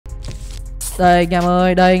Đây anh em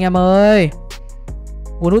ơi, đây anh em ơi.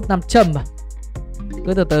 Bonus 500 à?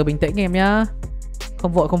 Cứ từ từ bình tĩnh em nhá.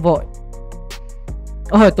 Không vội không vội.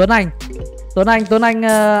 Ôi Tuấn Anh,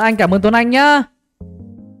 anh cảm ơn Tuấn Anh nhá.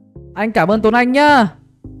 Anh cảm ơn Tuấn Anh nhá.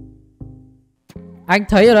 Anh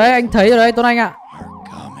thấy rồi đấy, Tuấn Anh ạ.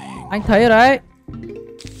 Anh thấy rồi đấy.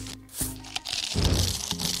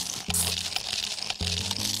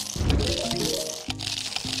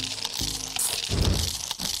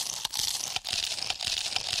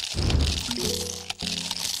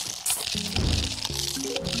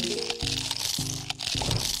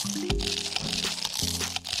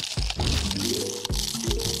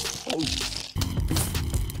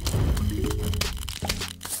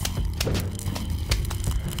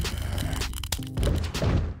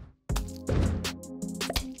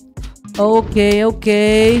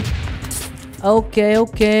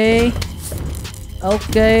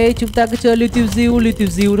 Ok, chúng ta cứ chơi lưu tiêu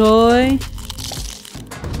diêu thôi.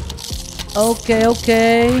 Ok.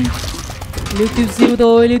 Lưu tiêu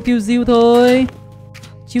diêu thôi.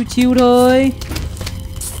 Chill thôi.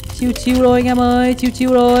 Chill thôi anh em ơi,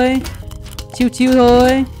 chill thôi. Chill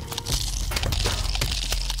thôi.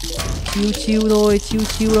 Cứ chill lưu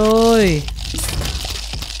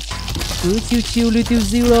tiêu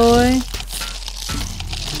diêu thôi.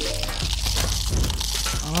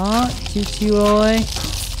 Đó, chill thôi.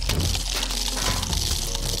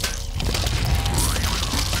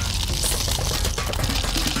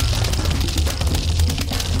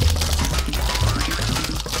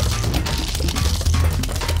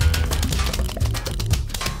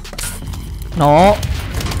 Nó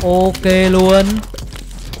ok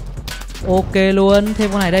luôn.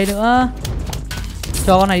 Thêm con này đây nữa.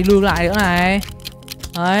 Cho con này lưu lại nữa này.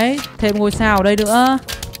 Đấy, thêm ngôi sao ở đây nữa.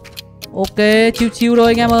 Ok, chill thôi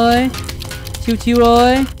anh em ơi. Chill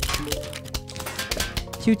thôi.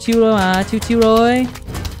 Chill thôi mà, chill thôi.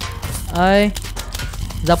 Đây,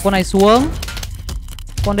 dập con này xuống.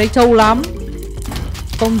 Con đấy trâu lắm.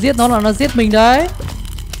 Không giết nó là nó giết mình đấy.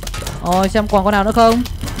 Rồi xem còn con nào nữa không.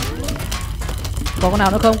 Có con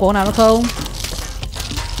nào nữa không?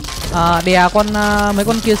 À, đè mấy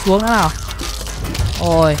con kia xuống nữa nào.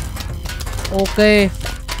 Rồi. Ok.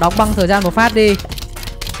 Đóng băng thời gian một phát đi.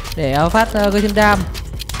 Để phát gây thêm đam.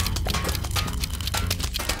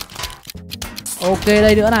 Ok,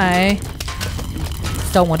 đây nữa này.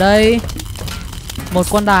 Trồng ở đây. Một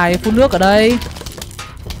con đài phun nước ở đây.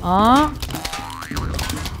 Đó.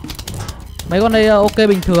 Mấy con đây ok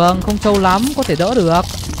bình thường, không trâu lắm, có thể đỡ được.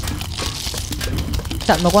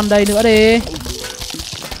 Chặn một con đây nữa đi.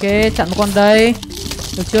 Ok, chặn một con đây.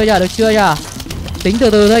 Được chưa nhỉ? Tính từ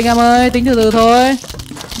từ thôi anh em ơi, tính từ từ thôi.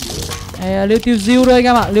 Lưu tiêu diêu thôi anh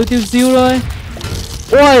em ạ, lưu tiêu diêu thôi.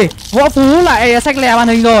 Ôi, Võ Phú lại xanh lè màn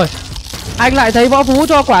hình rồi. Anh lại thấy Võ Phú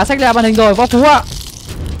cho quả xanh lè màn hình rồi, Võ Phú ạ.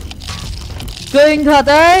 Kinh thật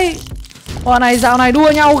đấy. Bọn này dạo này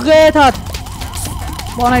đua nhau ghê thật.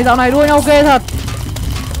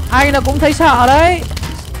 Anh là cũng thấy sợ đấy.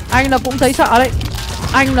 Anh là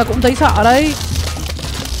cũng thấy sợ đấy.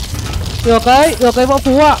 Được cái Võ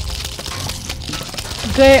Phú ạ.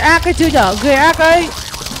 Ghê ác cái chứ nhở, ghê ác ấy.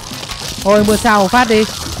 Thôi mưa sao phát đi.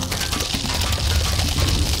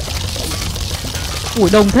 Ủi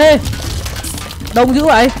đồng thế. Đông dữ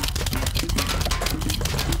vậy.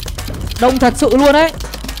 Đông thật sự luôn đấy.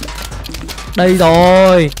 Đây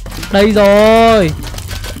rồi,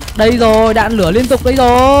 đạn lửa liên tục đây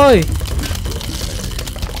rồi.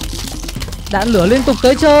 Đạn lửa liên tục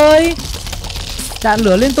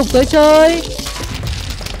tới chơi.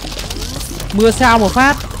 Mưa sao một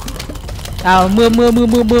phát. À mưa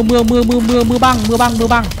băng.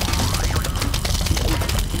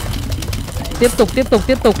 Tiếp tục.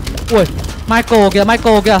 Ui, Michael kìa.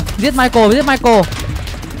 Giết Michael.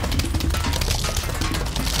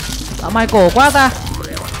 Michael quá ta.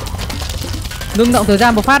 Ngưng động thời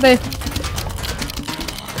gian một phát đi.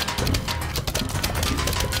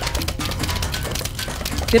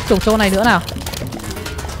 Tiếp tục chỗ này nữa nào.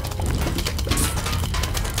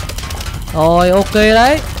 Rồi ok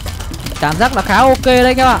đấy. Cảm giác là khá ok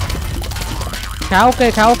đấy các bạn. Khá ok.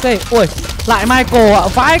 Ui, lại Michael ạ,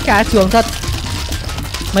 vãi cả trưởng thật.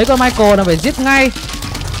 Mấy con Michael là phải giết ngay.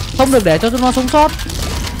 Không được để cho chúng nó sống sót.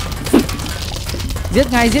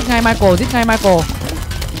 Giết ngay Michael.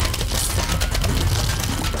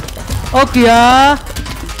 Ô kìa.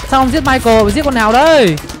 Sao không giết Michael, phải giết con nào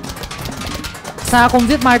đây? Sao không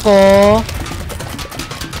giết Michael?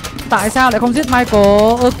 Tại sao lại không giết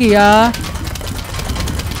Michael? Ơ kìa.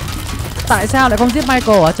 Tại sao lại không giết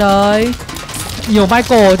Michael hả trời? Nhiều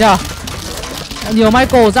Michael nhờ. Nhiều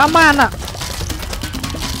Michael dã man ạ.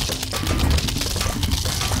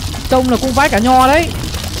 Trông là cũng vãi cả nho đấy.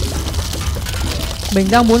 Mình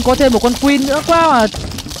đang muốn có thêm một con queen nữa quá mà.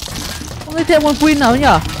 Không thấy thêm con queen nào nhỉ?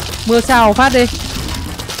 Mưa sao phát đi.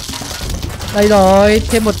 Đây rồi,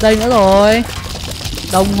 thêm một giây nữa rồi.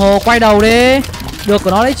 Đồng hồ quay đầu đi. Được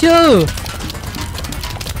của nó đấy chứ.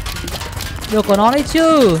 Được của nó đấy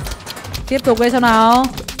chứ. Tiếp tục đây xem nào.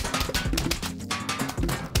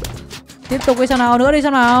 Tiếp tục cái sao nào nữa đi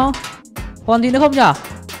xem nào. Còn gì nữa không nhở?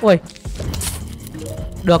 Ui.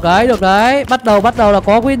 Được đấy, được đấy. Bắt đầu là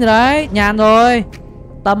có win rồi đấy. Nhàn rồi.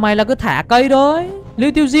 Tầm này là cứ thả cây thôi.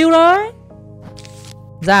 Lưu tiêu diêu đấy.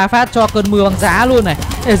 Ra phát cho cơn mưa băng giá luôn này.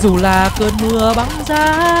 Để dù là cơn mưa băng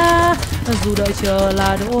giá, dù đợi chờ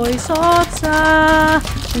là nỗi xót xa,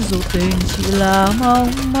 dù tình chỉ là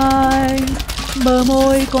mong manh, bờ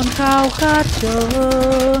môi còn khao khát chờ.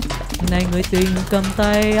 Này người tình cầm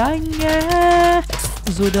tay anh nhé,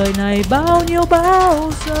 dù đời này bao nhiêu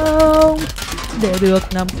bão giông, để được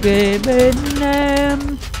nằm kề bên em,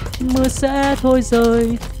 mưa sẽ thôi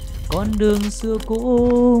rơi con đường xưa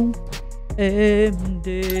cũ êm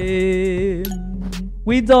đềm.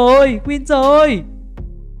 Win rồi, win rồi,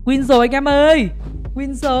 win rồi anh em ơi,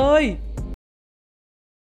 win rồi.